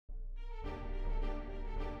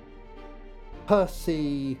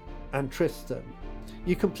Percy and Tristan,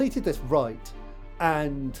 you completed this rite,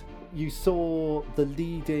 and you saw the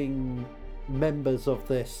leading members of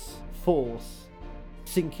this force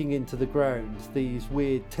sinking into the ground, these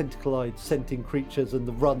weird tentacle-eyed scenting creatures and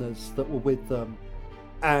the runners that were with them,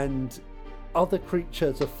 and other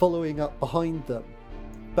creatures are following up behind them.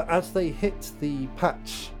 But as they hit the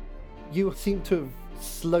patch, you seem to have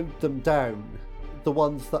slowed them down, the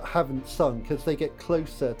ones that haven't sunk. As they get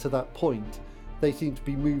closer to that point, they seem to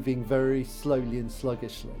be moving very slowly and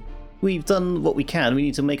sluggishly. We've done what we can. We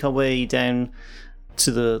need to make our way down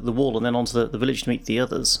to the wall and then onto the village to meet the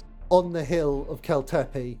others. On the hill of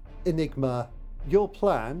Keltepe, Enigma, your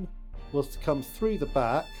plan was to come through the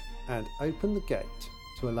back and open the gate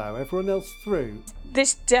to allow everyone else through.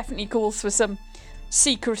 This definitely calls for some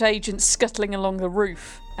secret agents scuttling along the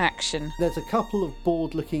roof action. There's a couple of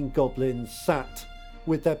bored-looking goblins sat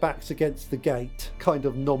with their backs against the gate, kind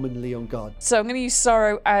of nominally on guard. So I'm going to use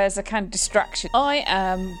Sorrow as a kind of distraction. I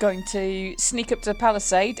am going to sneak up to the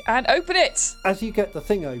palisade and open it. As you get the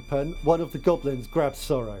thing open, one of the goblins grabs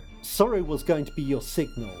Sorrow. Sorrow was going to be your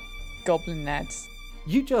signal. Goblin Nads.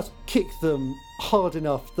 You just kick them hard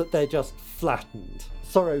enough that they're just flattened.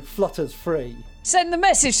 Sorrow flutters free. Send the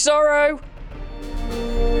message, Sorrow!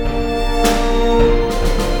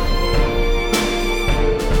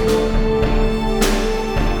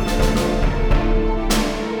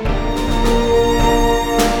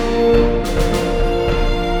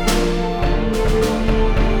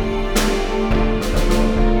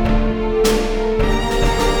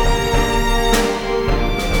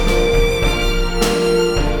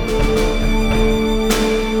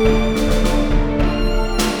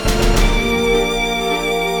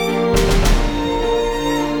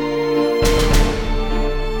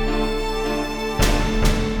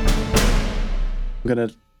 I'm going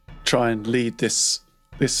to try and lead this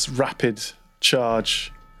rapid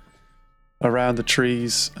charge around the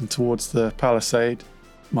trees and towards the palisade.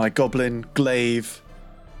 My goblin glaive,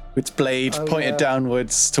 its blade pointed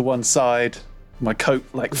downwards to one side, my coat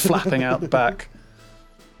like flapping out the back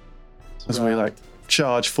as we like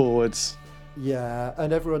charge forwards. Yeah,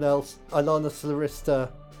 and everyone else, Ilana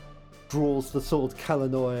Solarista draws the sword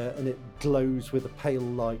Kalanoia and it glows with a pale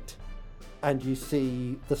light. And you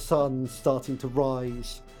see the sun starting to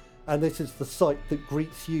rise. And this is the sight that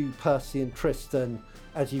greets you, Percy and Tristan,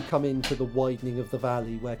 as you come into the widening of the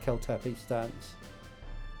valley where Keltepe stands.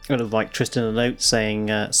 I'm going to write Tristan a note saying,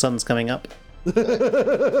 sun's coming up. I'm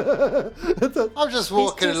just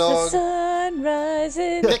walking It's just along, the sun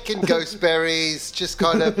rising. picking ghost berries, just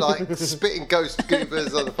kind of like spitting ghost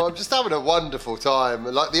goobers on the farm, just having a wonderful time.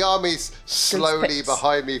 And like the army's slowly pits.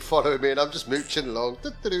 behind me, following me, and I'm just mooching along.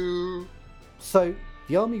 Do-do-do. So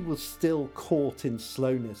the army was still caught in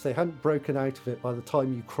slowness. They hadn't broken out of it by the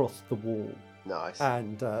time you crossed the wall Nice.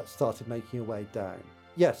 and started making your way down.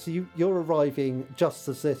 Yeah, so you're arriving just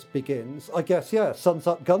as this begins. I guess, yeah, sun's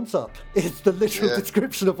up, guns up. It's the literal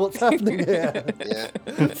description of what's happening here. Yeah.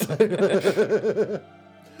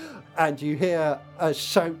 And you hear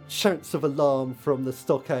shouts of alarm from the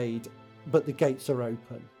stockade, but the gates are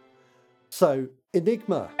open. So,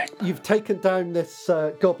 Enigma, you've taken down this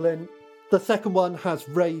goblin. The second one has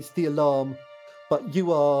raised the alarm, but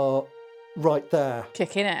you are right there.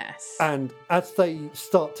 Kicking ass. And as they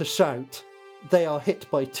start to shout, they are hit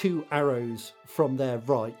by 2 arrows from their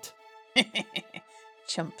right.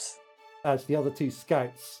 Chumps. As the other 2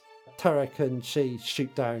 scouts, Tarek and she,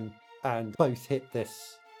 shoot down and both hit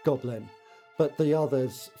this goblin. But the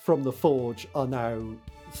others from the forge are now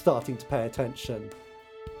starting to pay attention,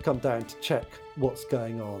 come down to check what's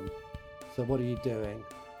going on. So what are you doing?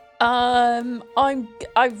 I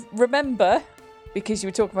remember, because you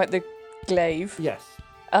were talking about the glaive, Yes.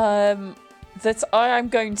 that I am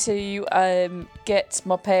going to get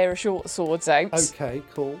my pair of short swords out. Okay,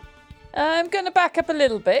 cool. I'm going to back up a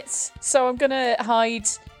little bit, so I'm going to hide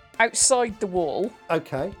outside the wall.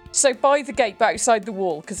 Okay. So by the gate, but outside the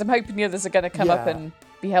wall, because I'm hoping the others are going to come up Yeah. and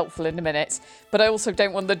be helpful in a minute. But I also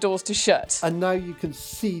don't want the doors to shut. And now you can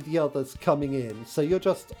see the others coming in. So you're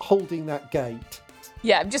just holding that gate.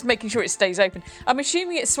 Yeah, I'm just making sure it stays open. I'm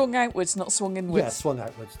assuming it's swung outwards, not swung inwards. Yeah, swung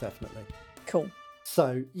outwards, definitely. Cool.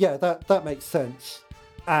 So, yeah, that makes sense.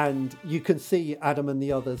 And you can see Adam and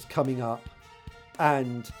the others coming up.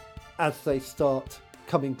 And as they start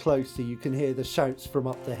coming closer, you can hear the shouts from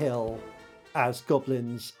up the hill as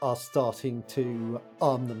goblins are starting to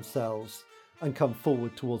arm themselves and come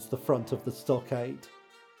forward towards the front of the stockade.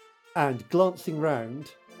 And glancing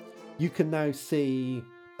round, you can now see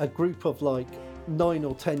a group of like 9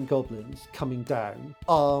 or 10 goblins coming down,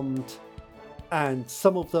 armed and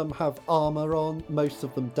some of them have armor on, most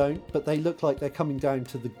of them don't, but they look like they're coming down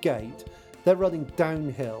to the gate. They're running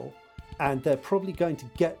downhill, and they're probably going to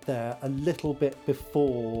get there a little bit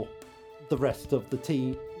before the rest of the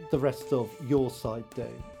team, the rest of your side do.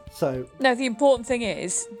 So No, the important thing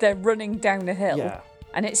is they're running down a hill. yeah,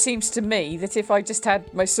 And it seems to me that if I just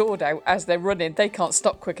had my sword out as they're running, they can't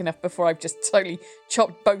stop quick enough before I've just totally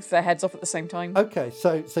chopped both their heads off at the same time. okay.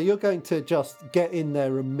 So you're going to just get in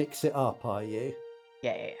there and mix it up, are you?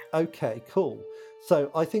 Yeah. Okay, cool.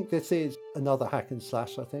 So I think this is another hack and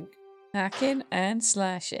slash. I think. Hacking and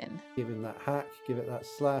slashing. Give him that hack. Give it that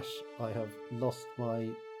slash. I have lost my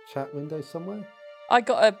chat window somewhere. I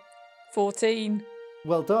got a 14.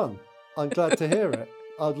 Well done. I'm glad to hear it.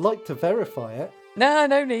 I'd like to verify it.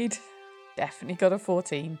 No need. Definitely got a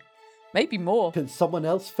 14. Maybe more. Can someone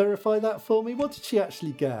else verify that for me? What did she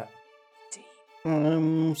actually get?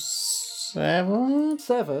 7?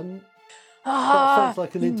 7? Ah, That sounds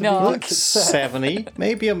like an intermediate knock. success. 70?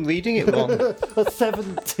 Maybe I'm reading it wrong. A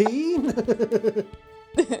 17?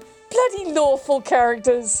 Bloody lawful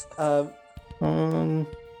characters.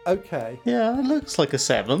 Okay. Yeah, it looks like a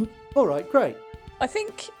 7. All right, great. I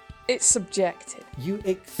think it's subjective.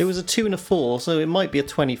 It was a 2 and a 4, so it might be a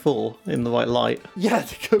 24 in the right light. Yeah,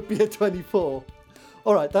 it could be a 24.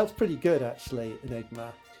 All right, that's pretty good, actually,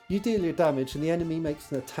 Enigma. You deal your damage, and the enemy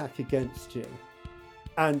makes an attack against you.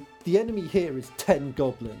 And the enemy here is 10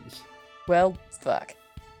 goblins. Well, fuck.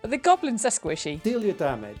 But the goblins are squishy. Deal your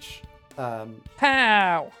damage.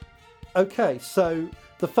 Pow! Okay, so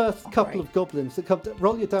the first couple right. of goblins that come...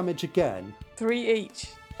 roll your damage again. 3 each.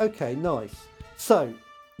 Okay, nice. So,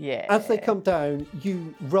 Yeah. as they come down,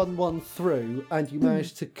 you run one through and you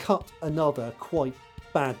manage to cut another quite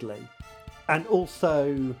badly. And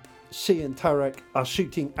also, she and Tarek are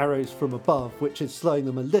shooting arrows from above, which is slowing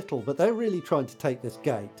them a little, but they're really trying to take this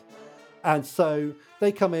gate. And so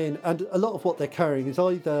they come in, and a lot of what they're carrying is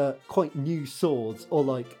either quite new swords or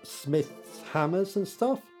like smith's hammers and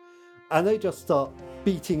stuff. And they just start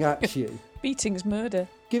beating at you. Beating's murder.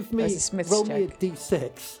 Give me, There's a smith's roll me a check.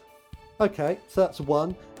 d6. Okay, so that's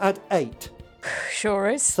 1. Add 8. Sure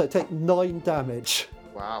is. So take 9 damage.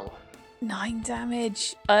 Wow. 9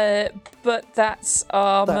 damage. But that's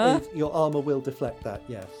armor. That is, your armor will deflect that,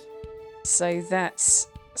 yes. So that's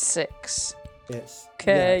 6. It's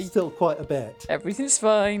Okay. yeah, still quite a bit. Everything's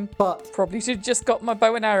fine. But Probably should have just got my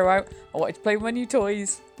bow and arrow out. I wanted to play with my new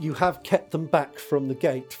toys. you have kept them back from the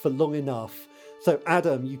gate for long enough. So,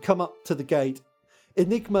 Adam, you come up to the gate.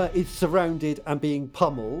 Enigma is surrounded and being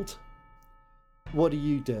pummeled. What do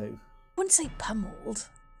you do? I wouldn't say pummeled.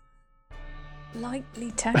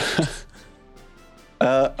 Lightly tapped.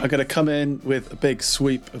 I'm going to come in with a big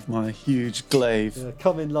sweep of my huge glaive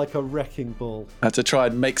Come in like a wrecking ball. to try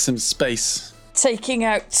and make some space. Taking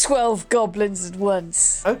out 12 goblins at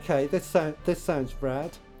once. Okay, this sounds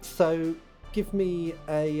rad. So, give me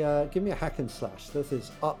a hack and slash. This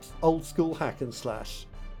is old school hack and slash.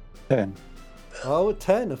 10. Oh, a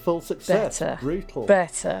 10, a full success. Better. Brutal.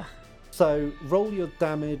 Better. So roll your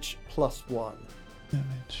damage plus 1.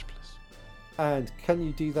 Damage plus. And can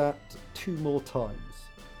you do that 2 more times?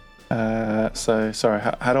 So, sorry,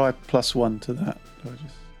 how do I plus 1 to that? Do I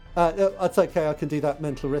just... That's okay, I can do that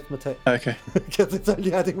mental arithmetic. Okay. Because it's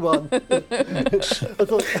only adding 1.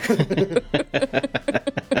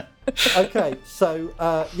 Okay, so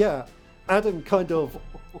yeah, Adam kind of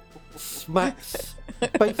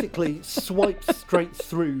basically swipes straight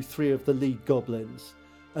through 3 of the lead goblins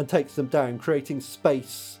and takes them down, creating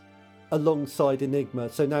space alongside Enigma.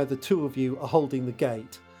 So now the 2 of you are holding the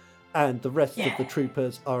gate and the rest of the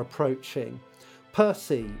troopers are approaching.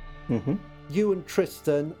 Percy, you and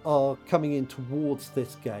Tristan are coming in towards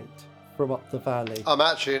this gate from up the valley. I'm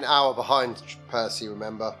actually an hour behind Percy,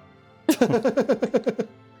 remember?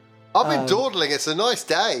 I've been dawdling. It's a nice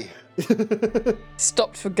day.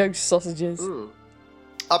 Stopped for ghost sausages.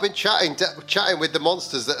 I've been chatting with the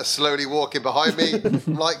monsters that are slowly walking behind me.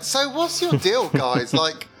 I'm like, so what's your deal, guys?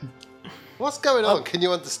 Like, what's going on? Can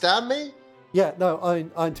you understand me? Yeah, no,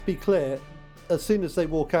 I'm to be clear, as soon as they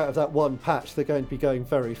walk out of that one patch, they're going to be going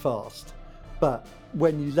very fast. But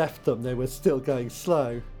when you left them, they were still going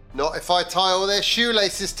slow. Not if I tie all their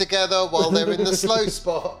shoelaces together while they're in the slow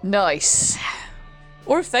spot. Nice.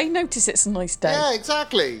 Or if they notice it's a nice day. Yeah,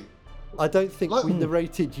 exactly. I don't think we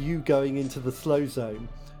narrated you going into the slow zone,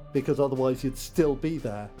 because otherwise you'd still be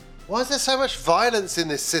there. Why is there so much violence in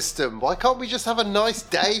this system? Why can't we just have a nice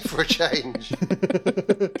day for a change?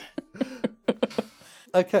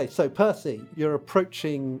 Okay, so Percy, you're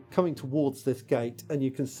coming towards this gate, and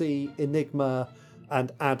you can see Enigma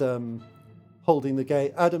and Adam holding the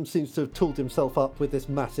gate. Adam seems to have tooled himself up with this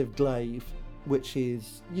massive glaive. which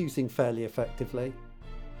is using fairly effectively,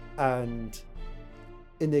 and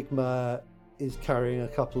Enigma is carrying a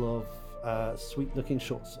couple of sweet-looking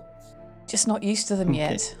short swords. Just not used to them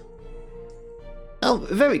yet. Oh,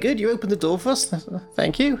 very good. You opened the door for us.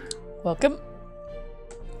 Thank you. Welcome.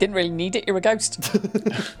 Didn't really need it. You're a ghost.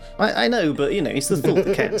 I know, but it's the thought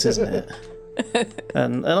that counts, isn't it?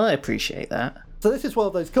 And I appreciate that. So this is one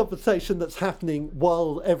of those conversations that's happening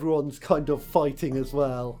while everyone's kind of fighting as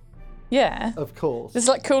well, Yeah. of course. There's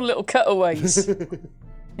like cool little cutaways.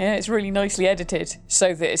 Yeah, it's really nicely edited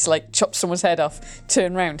so that it's like chop someone's head off,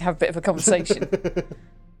 turn round, have a bit of a conversation.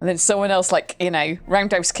 And then someone else, like,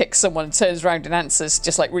 roundhouse kicks someone and turns around and answers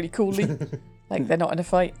just like really coolly. Like they're not in a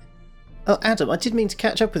fight. Oh, Adam, I did mean to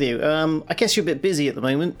catch up with you. I guess you're a bit busy at the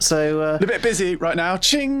moment, so... A bit busy right now.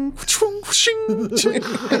 Ching, ching, ching, ching.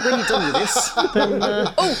 when you're done with this, then...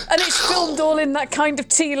 Oh, and it's filmed all in that kind of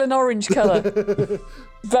teal and orange colour.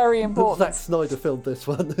 Very important. Zack Snyder filmed this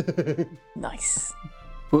one. Nice.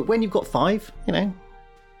 When you've got 5,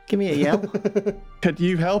 give me a yell. Could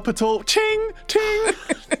you help at all? Ching, ching.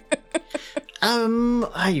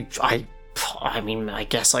 I mean, I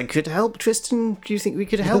guess I could help. Tristan, do you think we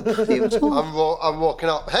could help you at all? I'm walking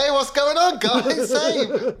up. Hey, what's going on, guys?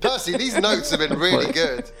 Hey, Percy, these notes have been really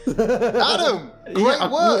good. Adam, great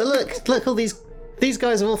work. Look, all these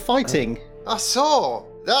guys are all fighting. I saw.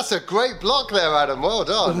 That's a great block there, Adam. Well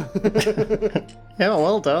done. Yeah,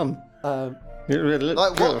 well done.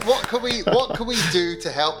 Like, what can we do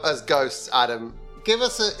to help as ghosts, Adam? Give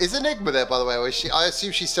us is Enigma there, by the way, or is she? I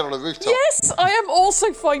assume she's still on the rooftop. Yes, I am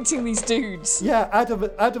also fighting these dudes. Yeah,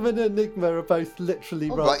 Adam and Enigma are both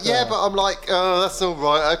literally right there. Yeah, but I'm like, oh, that's all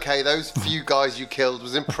right. Okay, those few guys you killed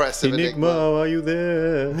was impressive, Enigma. are you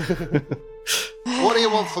there? What do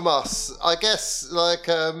you want from us? I guess,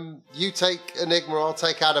 you take Enigma, I'll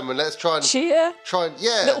take Adam, and let's try and... Cheer.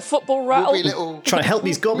 Yeah. Little football rattle. We'll be little... Trying to help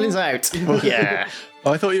these goblins out. Yeah.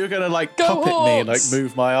 I thought you were going to, Go puppet me and, Hawks!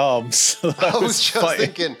 move my arms. I was just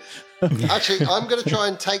thinking... Actually, I'm going to try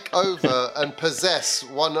and take over and possess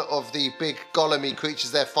one of the big golem-y creatures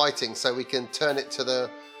they're fighting so we can turn it to the...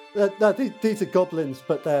 No, these are goblins,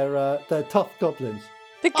 but they're tough goblins.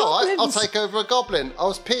 The goblins. I'll take over a goblin. I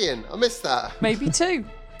was peeing. I missed that. Maybe 2.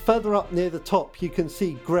 Further up near the top, you can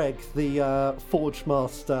see Greg, the Forge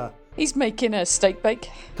Master, He's making a steak bake.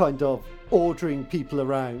 kind of ordering people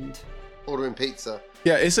around. Ordering pizza.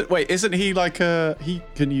 Yeah, isn't he he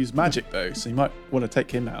can use magic though, so you might want to take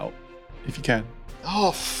him out if you can.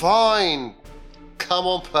 Oh, fine. Come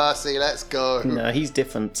on, Percy, let's go. No, he's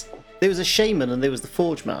different. There was a shaman and there was the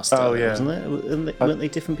Forge Master. Oh, yeah. Wasn't there? Weren't they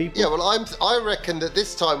different people? Yeah, well, I reckon that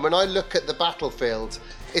this time when I look at the battlefield,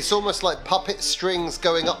 it's almost like puppet strings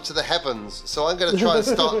going up to the heavens. So I'm going to try and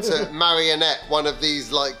start to marionette one of these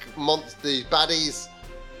these baddies.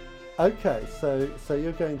 Okay, so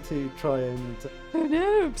you're going to try and... Oh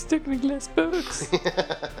no, I'm stuck in a glass box.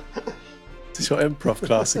 This is your improv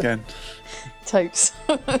class again. Totes.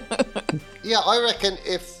 Yeah, I reckon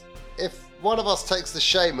if one of us takes the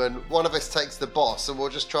shaman, one of us takes the boss, and we'll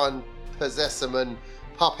just try and possess him and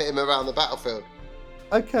puppet him around the battlefield.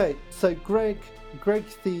 Okay, so Greg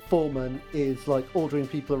the foreman is ordering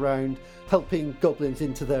people around, helping goblins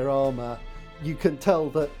into their armour. You can tell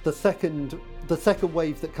that the second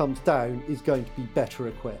wave that comes down is going to be better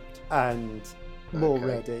equipped and more Okay.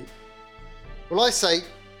 ready. Well, I say,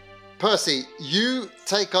 Percy, you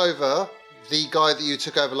take over the guy that you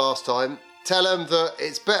took over last time. Tell him that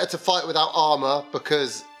it's better to fight without armour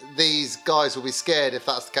because these guys will be scared if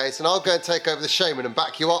that's the case. And I'll go and take over the shaman and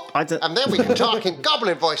back you up. And then we can talk in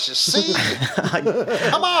goblin voices. See?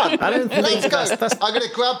 Come on. I don't think Let's go. that's- I'm going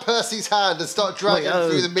to grab Percy's hand and start dragging Wait, oh,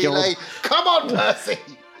 through the melee. God. Come on, Percy.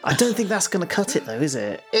 I don't think that's going to cut it, though, is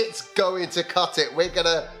it? It's going to cut it. We're going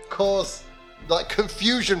to cause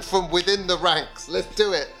confusion from within the ranks. Let's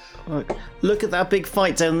do it. Look at that big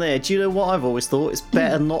fight down there. Do you know what I've always thought? It's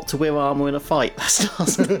better not to wear armour in a fight.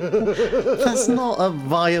 That's not a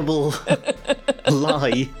viable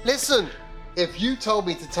lie. Listen, if you told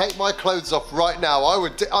me to take my clothes off right now, I'm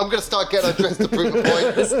going to start getting undressed to prove a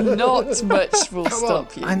point. There's not much will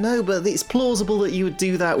stop you. I know, but it's plausible that you would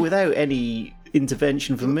do that without any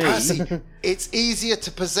intervention from me. Percy, it's easier to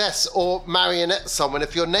possess or marionette someone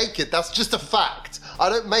if you're naked. That's just a fact. I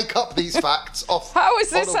don't make up these facts off. How has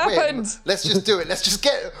this on a whim. happened? Let's just do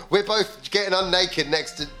it. We're both getting unnaked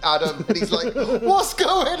next to Adam, and he's like, "What's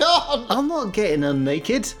going on?" I'm not getting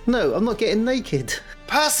unnaked. No, I'm not getting naked.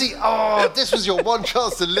 Percy, this was your one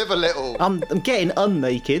chance to live a little. I'm getting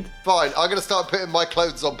unnaked. Fine, I'm going to start putting my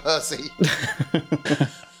clothes on Percy.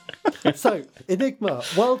 So, Enigma,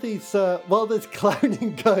 while there's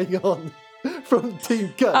clowning going on from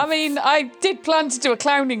Team Ghost. I mean, I did plan to do a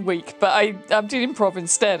clowning week, but I'm doing improv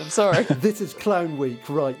instead. I'm sorry. This is Clown Week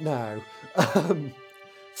right now.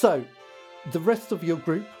 So, the rest of your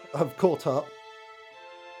group have caught up.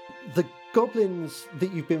 The goblins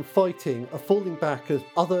that you've been fighting are falling back as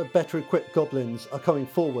other better equipped goblins are coming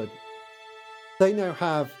forward. They now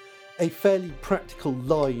have a fairly practical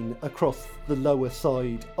line across the lower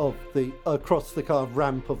side of across the kind of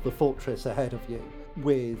ramp of the fortress ahead of you,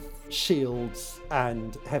 with shields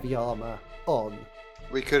and heavy armour on.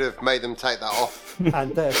 We could have made them take that off.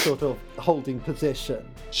 And they're sort of holding position.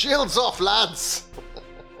 Shields off, lads!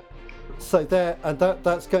 So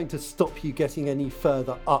that's going to stop you getting any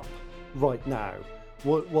further up right now.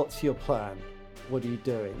 What's your plan? What are you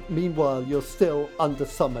doing? Meanwhile, you're still under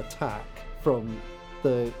some attack from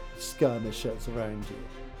the skirmishers around you.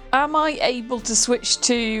 Am I able to switch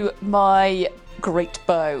to my great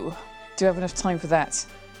bow? Do I have enough time for that?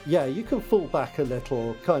 Yeah, you can fall back a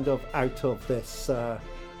little, kind of out of this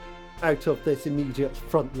immediate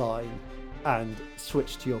front line, and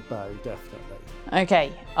switch to your bow, definitely.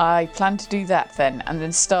 Okay, I plan to do that then, and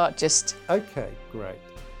then start just Okay, great.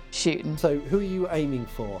 shooting. So, who are you aiming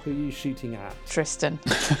for? Who are you shooting at? Tristan.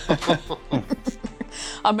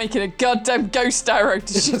 I'm making a goddamn ghost arrow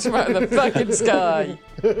to shoot him out of the fucking sky.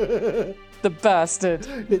 The bastard.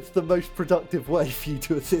 It's the most productive way for you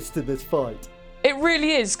to assist in this fight. It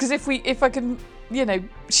really is, because if I can,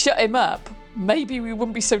 shut him up, maybe we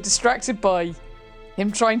wouldn't be so distracted by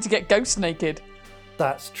him trying to get ghost naked.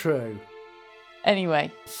 That's true.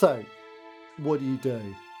 Anyway. So, what do you do?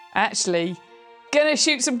 Actually, gonna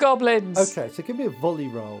shoot some goblins. Okay, so give me a volley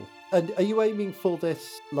roll. And are you aiming for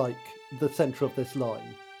this, like, the centre of this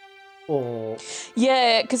line? Or...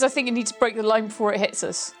 Yeah, because I think it needs to break the line before it hits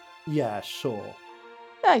us. Yeah, sure.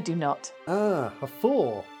 I do not. Ah, a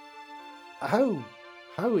 4. How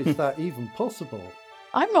is that even possible?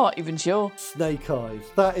 I'm not even sure. Snake eyes.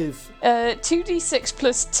 That is... 2d6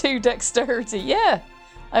 plus 2 dexterity. Yeah.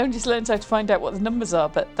 I only just learned how to find out what the numbers are,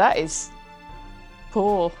 but that is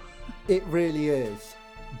poor. It really is.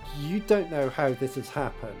 You don't know how this has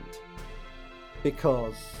happened,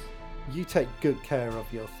 because you take good care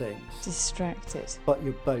of your things, Distracted. but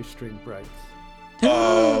your bowstring breaks.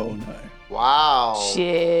 Oh no. Wow.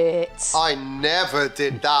 Shit. I never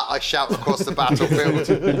did that, I shout across the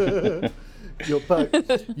battlefield.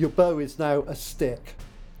 Your bow is now a stick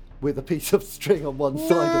with a piece of string on one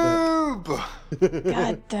side of Noob!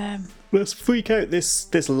 God damn. Let's freak out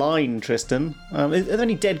this line, Tristan. Are there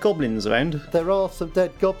any dead goblins around? it. There are some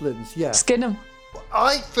dead goblins, yeah. Skin them.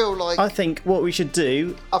 I feel like What we should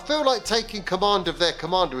do, taking command of their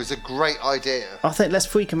commander is a great idea. let's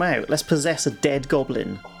freak them out. Let's possess a dead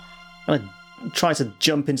goblin. And try to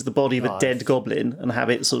jump into the body of a Nice. dead goblin and have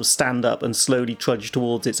it sort of stand up and slowly trudge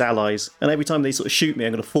towards its allies. And every time they sort of shoot me,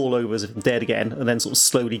 I'm going to fall over as if I'm dead again, and then sort of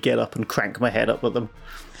slowly get up and crank my head up at them.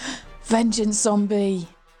 Vengeance zombie.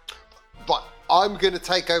 But I'm going to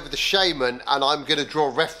take over the shaman and I'm going to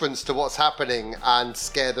draw reference to what's happening and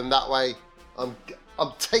scare them that way. I'm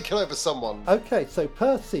taking over someone. Okay, so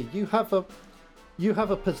Percy, you have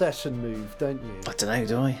a possession move, don't you? I don't know,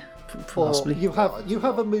 do I? Or Possibly. you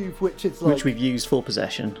have a move which is like Which we've used for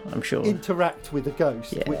possession, I'm sure. interact with a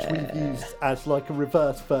ghost, which we've Yeah. used as like a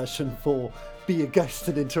reverse version for be a ghost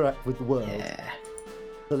and interact with the world. Yeah.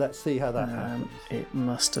 So let's see how that happens. It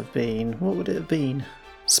must have been... What would it have been?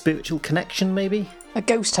 Spiritual connection, maybe? A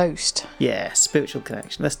ghost host. Yeah, spiritual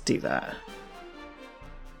connection. Let's do that.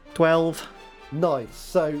 12. Nice.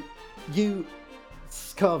 So you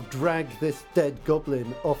kind of drag this dead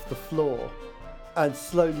goblin off the floor and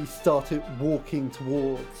slowly start it walking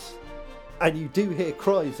towards. And you do hear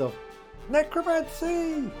cries of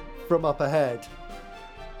necromancy from up ahead.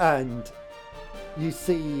 And you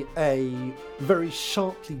see a very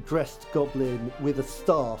sharply dressed goblin with a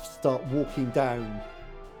staff start walking down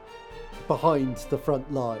behind the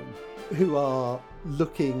front line, who are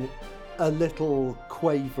looking a little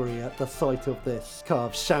quavery at the sight of this kind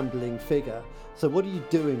of shambling figure. So what are you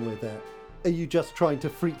doing with it? Are you just trying to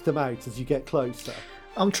freak them out as you get closer?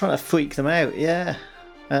 I'm trying to freak them out, yeah.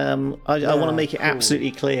 I want to make it cool.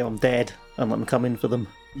 absolutely clear I'm dead and I'm coming for them.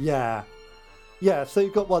 Yeah. Yeah, so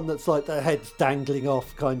you've got one that's like the head's dangling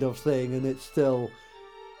off kind of thing, and it's still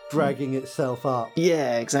dragging itself up.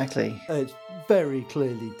 Yeah, exactly. It's very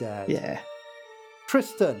clearly dead. Yeah.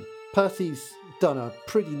 Tristan, Percy's done a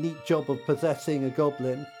pretty neat job of possessing a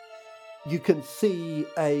goblin. You can see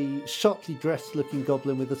a sharply dressed looking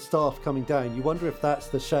goblin with a staff coming down. You wonder if that's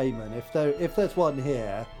the shaman. If there's one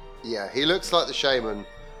here. Yeah, he looks like the shaman.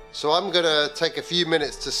 So I'm going to take a few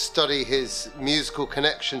minutes to study his musical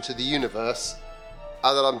connection to the universe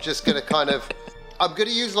and then I'm just going to I'm going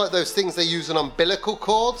to use like those things they use on umbilical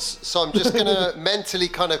cords. So I'm just going to mentally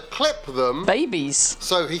kind of clip them. Babies.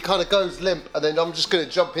 So he kind of goes limp, and then I'm just going to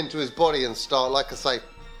jump into his body and start, like I say,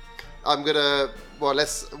 I'm going to, well,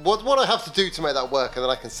 what I have to do to make that work, and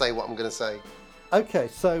then I can say what I'm going to say. Okay,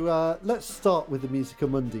 so let's start with the Musica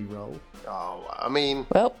Mundi roll. Oh, I mean...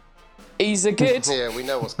 Well, he's a good. Yeah, we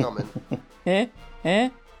know what's coming. Yeah.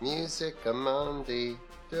 Musica Mundi.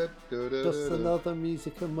 Just another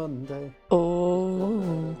Musica Monday.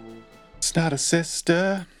 Oh. It's not a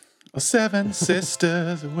sister or 7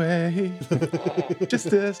 sisters away. Just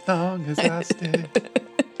as long as I stay.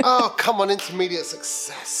 Oh, come on, intermediate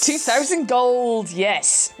success. 2,000 gold,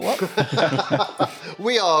 yes. What?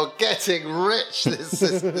 We are getting rich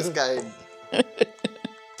this game.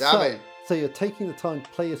 Damn it. So you're taking the time to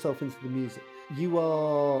play yourself into the music. You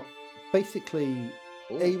are basically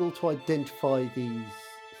able to identify these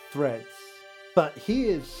threads, but he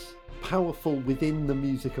is powerful within the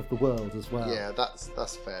music of the world as well. Yeah,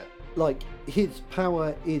 that's fair. Like, his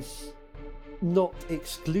power is not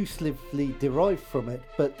exclusively derived from it,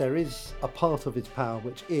 but there is a part of his power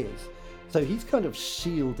which is. So he's kind of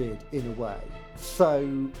shielded in a way.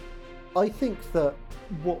 So I think that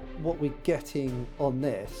what we're getting on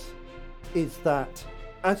this is that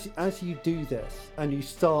as you do this and you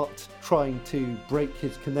start trying to break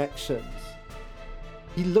his connections,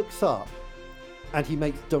 he looks up and he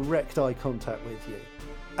makes direct eye contact with you,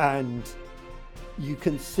 and you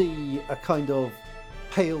can see a kind of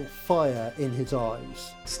pale fire in his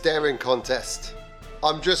eyes. Staring contest.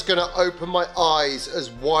 I'm just going to open my eyes as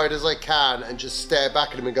wide as I can and just stare back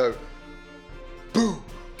at him and go, boo.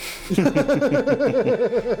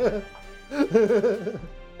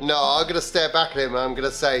 No, I'm going to stare back at him and I'm going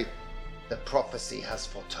to say, the prophecy has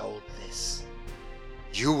foretold this.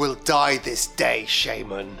 You will die this day,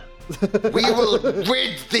 shaman. We will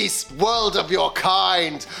rid this world of your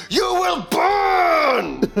kind. You will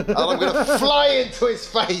burn! And I'm going to fly into his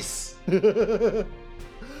face.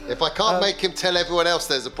 If I can't make him tell everyone else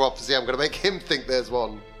there's a prophecy, I'm going to make him think there's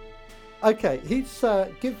one. Okay, he's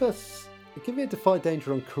give me a defy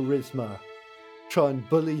danger on charisma. Try and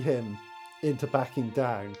bully him into backing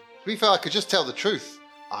down. To be fair, I could just tell the truth.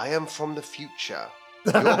 I am from the future.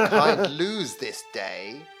 Your kind lose this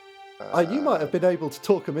day. You might have been able to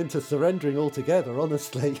talk him into surrendering altogether,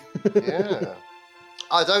 honestly. Yeah.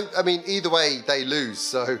 I mean, either way, they lose,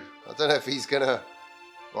 so I don't know if he's going to...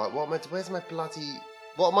 Right, where's my bloody...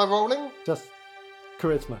 What am I rolling? Just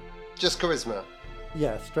charisma. Just charisma.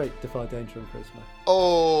 Yeah, straight defy danger on charisma.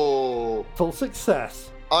 Oh. Full success.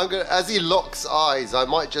 I'm gonna, as he locks eyes, I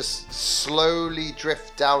might just slowly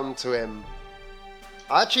drift down to him.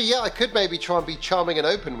 Actually, yeah, I could maybe try and be charming and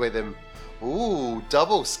open with him. Ooh,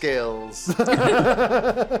 double skills.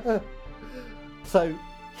 So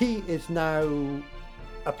he is now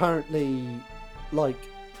apparently, like,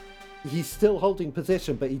 he's still holding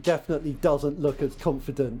position, but he definitely doesn't look as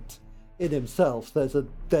confident in himself.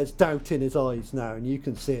 There's doubt in his eyes now, and you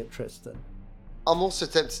can see it, Tristan. I'm also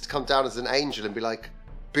tempted to come down as an angel and be like,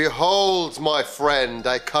 behold, my friend,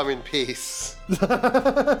 I come in peace.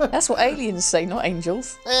 That's what aliens say, not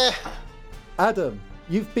angels. Adam,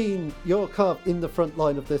 you're kind of in the front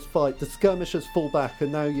line of this fight. The skirmishers fall back,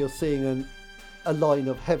 and now you're seeing a line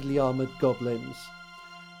of heavily armoured goblins,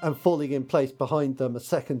 and falling in place behind them a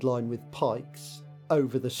second line with pikes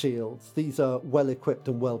over the shields. These are well equipped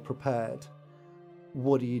and well prepared.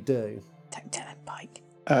 What do you do? Don't tell him, Pike.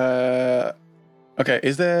 Okay,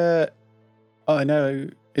 is there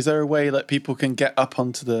a way that people can get up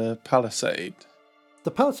onto the palisade?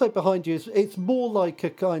 The palisade behind you it's more like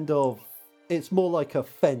a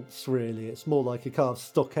fence, really. It's more like a kind of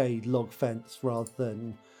stockade log fence rather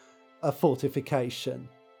than a fortification.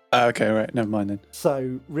 Okay, right, never mind then.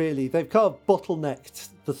 So really, they've kind of bottlenecked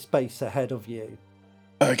the space ahead of you.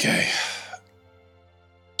 Okay.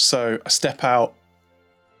 So I step out,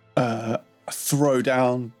 I throw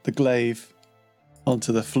down the glaive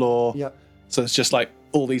onto the floor. Yep. So it's just like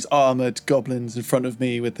all these armoured goblins in front of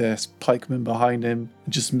me with their pikemen behind him,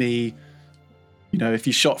 and just me. You know, if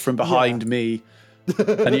you shot from behind me,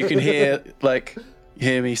 and you can hear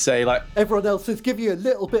me say like, everyone else is giving you a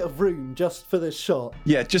little bit of room just for this shot.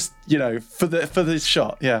 yeah, just for this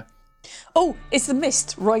shot, yeah. Oh, it's the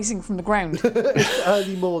mist rising from the ground. It's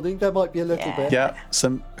early morning, there might be a little bit. Yeah,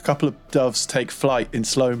 a couple of doves take flight in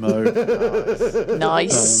slow-mo.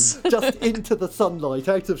 Nice. Just into the sunlight,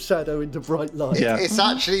 out of shadow into bright light. Yeah. It's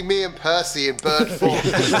actually me and Percy in bird form.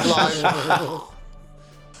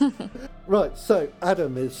 Right, so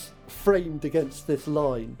Adam is framed against this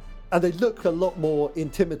line, And they look a lot more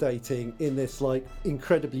intimidating in this like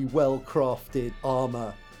incredibly well-crafted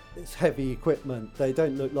armor. It's heavy equipment. They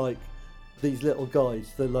don't look like these little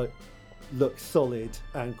guys. They look solid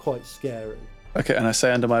and quite scary. Okay, and I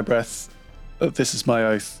say under my breath, "This is my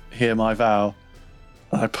oath, hear my vow."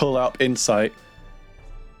 And I pull out Insight,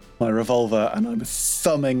 my revolver, and I'm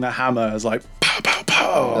thumbing the hammer as like pow, pow,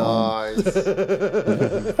 pow. Nice.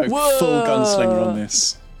 I'm full gunslinger on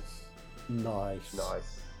this. Nice.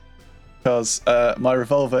 Because my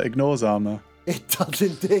revolver ignores armor. It does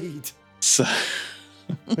indeed. So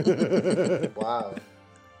Wow.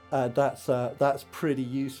 That's pretty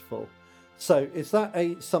useful. So is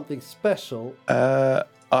that something special?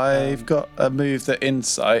 I've got a move that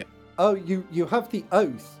Insight, Oh, you have the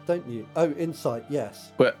oath, don't you? Oh, insight,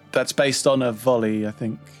 yes. but that's based on a volley, I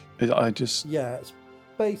think. I just, Yeah, it's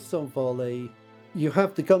based on volley. You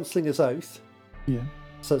have the gunslinger's oath. yeah.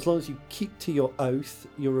 So as long as you keep to your oath,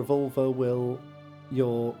 your revolver will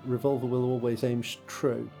always aim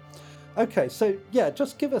true. Okay, so yeah,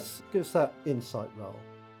 just give us that insight roll.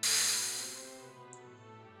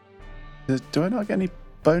 Do I not get any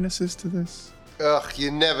bonuses to this? Ugh,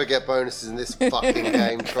 you never get bonuses in this fucking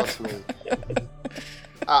game, trust me.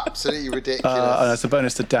 Absolutely ridiculous. Oh, that's a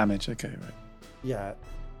bonus to damage. Okay, right. Yeah.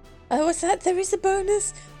 Oh, what's that? There is a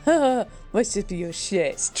bonus? Must just be your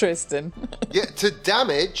shit, Tristan. Yeah, to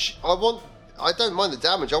damage, I don't mind the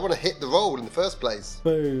damage. I want to hit the roll in the first place.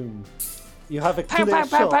 Boom. You have a Pow, clear pow,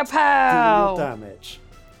 pow, shot pow, pow. dealing your damage.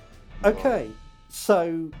 Okay,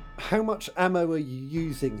 so how much ammo are you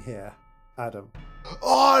using here, Adam?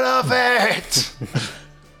 All of it!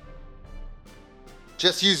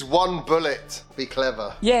 Just use one bullet. Be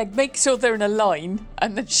clever. Yeah, make sure they're in a line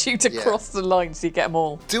and then shoot across the line so you get them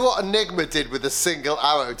all. Do what Enigma did with a single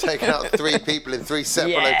arrow, taking out 3 people in 3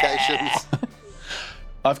 separate locations.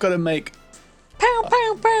 I've got to make. Pow,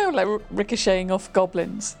 pow, pow, like ricocheting off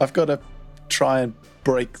goblins. I've got to try and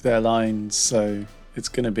break their lines, so it's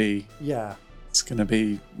going to be. Yeah, It's going to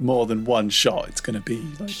be more than one shot. It's going to be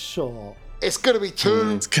like sure. It's going to be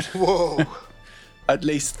 2. it's gonna- Whoa. at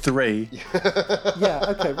least 3. Yeah,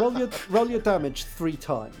 okay. Roll your damage 3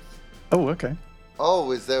 times. Oh, okay.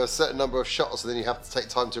 Oh, is there a certain number of shots and then you have to take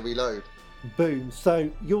time to reload? Boom. So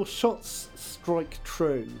your shots strike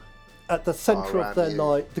true. At the centre Oh, of their damn you.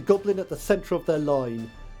 line, the goblin at the centre of their line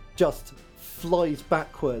just flies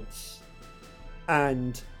backwards,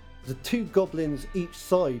 and the 2 goblins each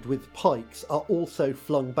side with pikes are also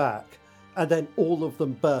flung back, and then all of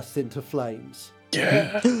them burst into flames.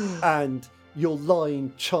 Yeah. And your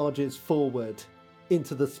line charges forward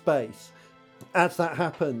into the space. As that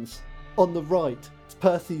happens, on the right,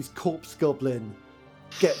 Percy's corpse goblin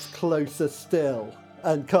gets closer still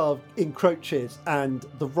and kind of encroaches, and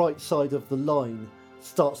the right side of the line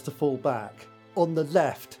starts to fall back. On the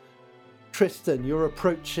left, Tristan,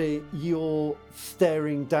 you're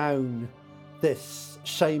staring down this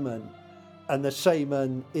shaman, and the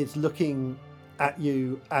shaman is looking at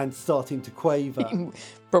you and starting to quaver.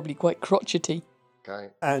 Probably quite crotchety. Okay.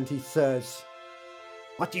 And he says,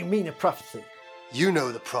 "What do you mean a prophecy?" You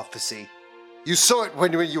know the prophecy. You saw it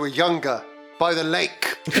when you were younger, by the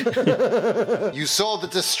lake. You saw the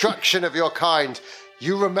destruction of your kind.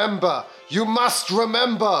 You remember. You must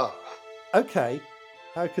remember. Okay,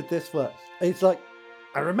 how could this work? And he's like,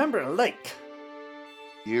 "I remember a lake."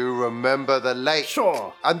 You remember the lake.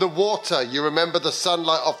 Sure. And the water. You remember the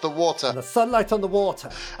sunlight off the water. And the sunlight on the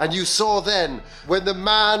water. And you saw then, when the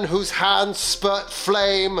man whose hands spurt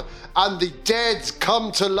flame and the dead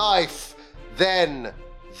come to life, then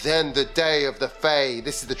the day of the Fae,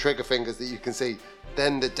 this is the trigger fingers that you can see,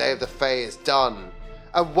 then the day of the Fae is done.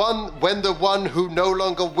 And when the one who no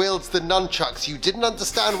longer wields the nunchucks, you didn't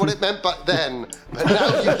understand what it meant back then, but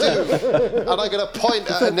now you do. And I'm going to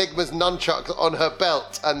point at Enigma's nunchuck on her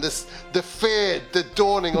belt and the fear, the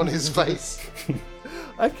dawning on his face.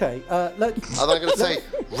 Okay, let's And I'm going to say,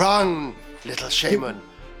 run, little shaman,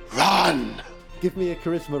 run. give me a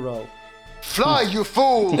charisma roll. Fly, you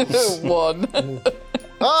fools. 1.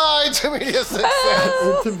 Intermediate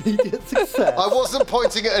success. Intermediate success. I wasn't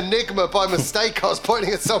pointing at Enigma by mistake. I was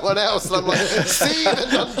pointing at someone else. And I'm like, see the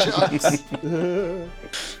nunchucks.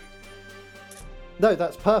 No,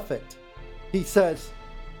 that's perfect. He says,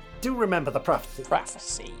 "Do remember the prophecy.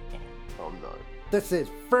 Prophecy. Oh no. This is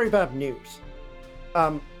very bad news.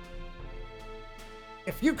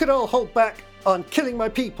 If you could all hold back on killing my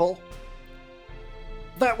people,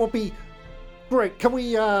 that will be great. Can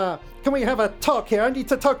we have a talk here? I need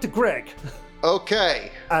to talk to Greg."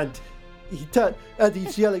 Okay. And and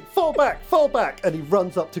he's yelling, fall back, and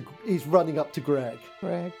he's running up to Greg.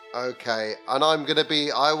 Greg. Okay, and I'm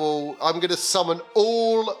gonna summon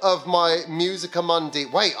all of my Musica Mundi.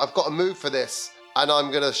 Wait, I've got a move for this. And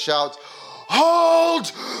I'm gonna shout,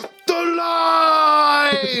 hold the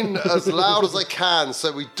line! As loud as I can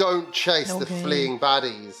so we don't chase the fleeing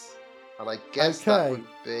baddies. And I guess that would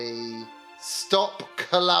be stop,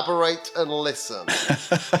 collaborate, and listen.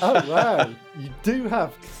 Oh, wow. You do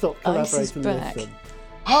have stop, collaborate, and back. listen.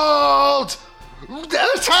 Hold!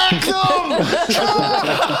 Attack them!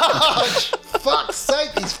 Charge! Fuck's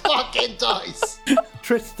sake, these fucking dice!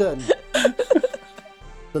 Tristan.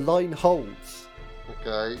 The line holds.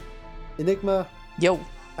 Okay. Enigma Yo.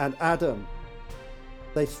 and Adam.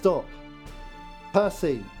 They stop.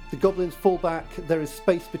 Percy, the goblins fall back. There is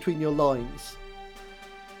space between your lines.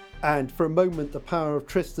 And for a moment, the power of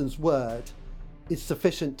Tristan's word is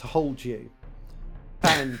sufficient to hold you.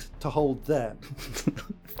 And to hold them.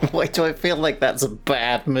 Why do I feel like that's a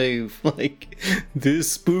bad move? Like,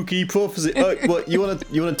 this spooky prophecy. Oh, what, you want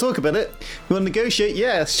to talk about it? You want to negotiate?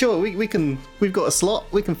 Yeah, sure. We can. We've got a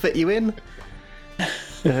slot. We can fit you in.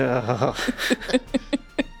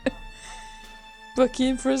 Book you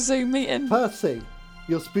in for a Zoom meeting. Percy,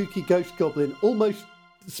 your spooky ghost goblin,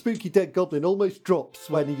 spooky dead goblin almost drops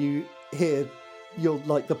when you hear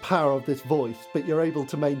the power of this voice, but you're able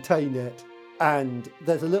to maintain it. And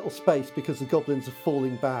there's a little space because the goblins are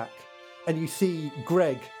falling back. And you see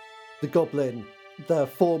Greg, the goblin, the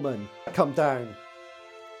foreman, come down.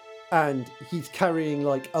 And he's carrying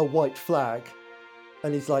like a white flag.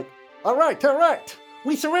 And he's like, all right,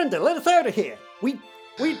 we surrender, let us out of here. We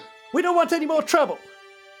don't want any more trouble.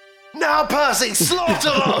 Now, Percy,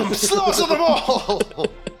 slaughter them! Slaughter them all!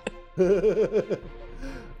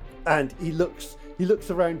 And he looks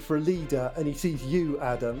around for a leader and he sees you,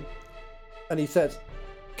 Adam. And he says,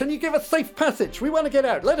 can you give us safe passage? We want to get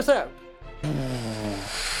out. Let us out.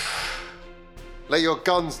 Let your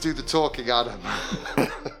guns do the talking, Adam.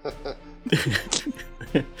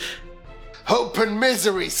 Hope and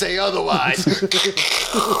misery say otherwise.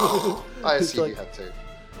 I assume you had to.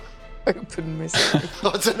 Open misery.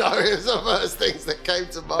 I don't know, it was the first things that came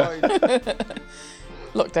to mind.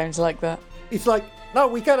 Lockdown's like that. He's like, no,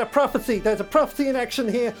 we got a prophecy. There's a prophecy in action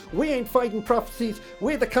here. We ain't fighting prophecies.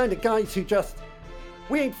 We're the kind of guys who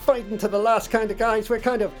we ain't fighting to the last kind of guys. We're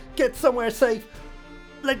kind of get somewhere safe.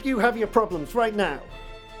 Let you have your problems right now.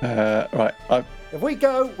 Right. If we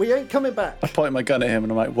go, we ain't coming back. I point my gun at him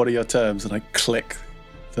and I'm like, what are your terms? And I click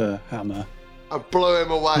the hammer. I blow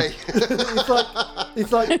him away.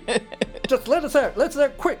 He's like, just let us out. Let us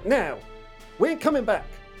out quick now. We ain't coming back.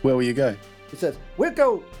 Where will you go? He says, we'll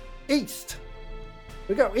go east.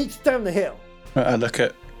 We go east down the hill. Right, I look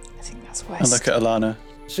at I think that's west. Alana.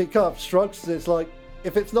 She kind of shrugs and it's like,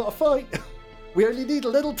 if it's not a fight, we only need a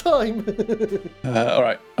little time. All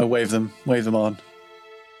right, I wave them on.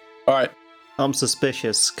 All right. I'm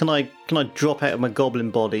suspicious. Can I drop out of my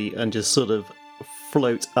goblin body and just sort of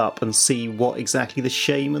float up and see what exactly the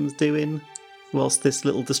shaman's doing whilst this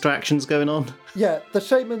little distraction's going on? Yeah, the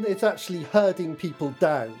shaman is actually herding people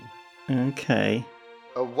down. Okay.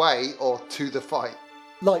 Away or to the fight?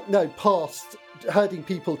 Like, no, past herding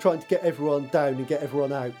people, trying to get everyone down and get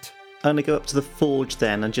everyone out. I'm gonna go up to the forge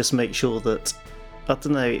then and just make sure that, I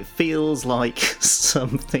don't know, it feels like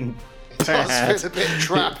something It bad. does feel a bit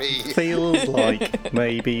trappy. It feels like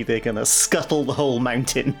maybe they're gonna scuttle the whole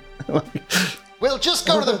mountain. We'll just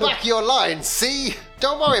go to the back of your line, see?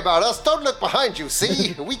 Don't worry about us. Don't look behind you,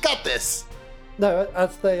 see? We got this. No,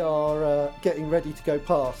 as they are getting ready to go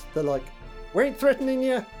past, they're like, we ain't threatening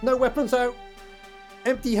you. No weapons out.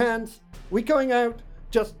 Empty hands. We going out.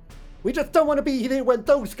 We just don't want to be here when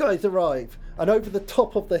those guys arrive. And over the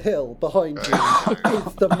top of the hill behind you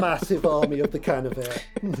is the massive army of the Canavir.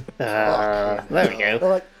 There we go. They're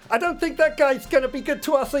like, I don't think that guy's going to be good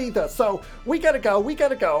to us either, so we gotta go.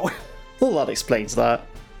 Well, that explains that.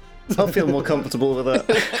 I'll feel more comfortable with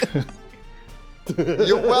that.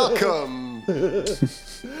 You're welcome.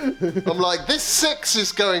 I'm like, this sex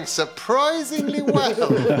is going surprisingly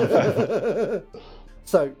well.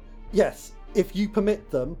 So, yes, if you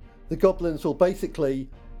permit them, the goblins will basically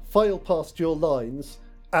file past your lines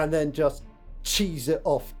and then just cheese it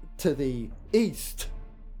off to the east.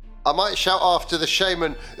 I might shout after the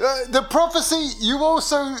shaman, the prophecy, you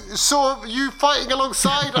also saw you fighting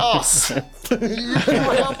alongside us. you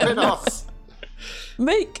were helping us.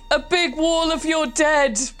 Make a big wall of your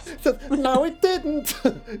dead. No, it didn't.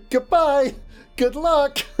 Goodbye. Good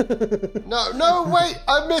luck. No, wait,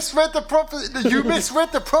 I misread the prophecy. You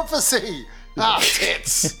misread the prophecy. Ah,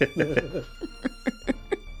 tits.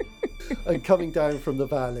 And coming down from the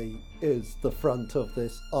valley is the front of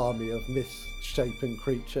this army of misshapen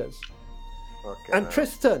creatures. Okay. And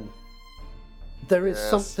Tristan, there is Yes.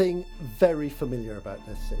 something very familiar about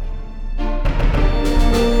this scene.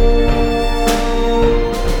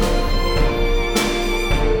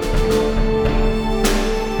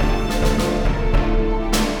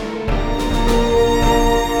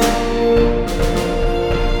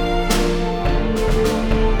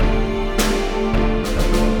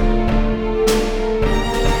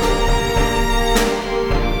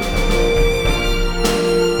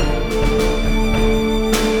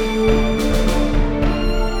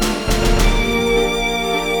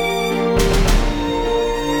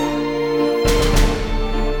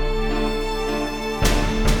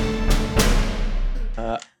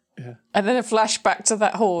 And then a flashback to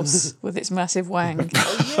that horse with its massive wang.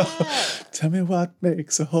 Tell me what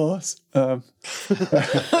makes a horse. Right,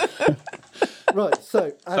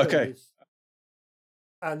 so Okay. arrows,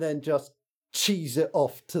 and then just cheese it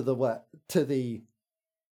off to the West. To the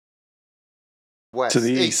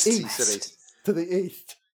east. He said east. to the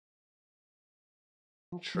east.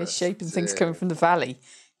 Misshapen things coming from the valley.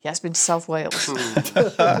 He has been to South Wales.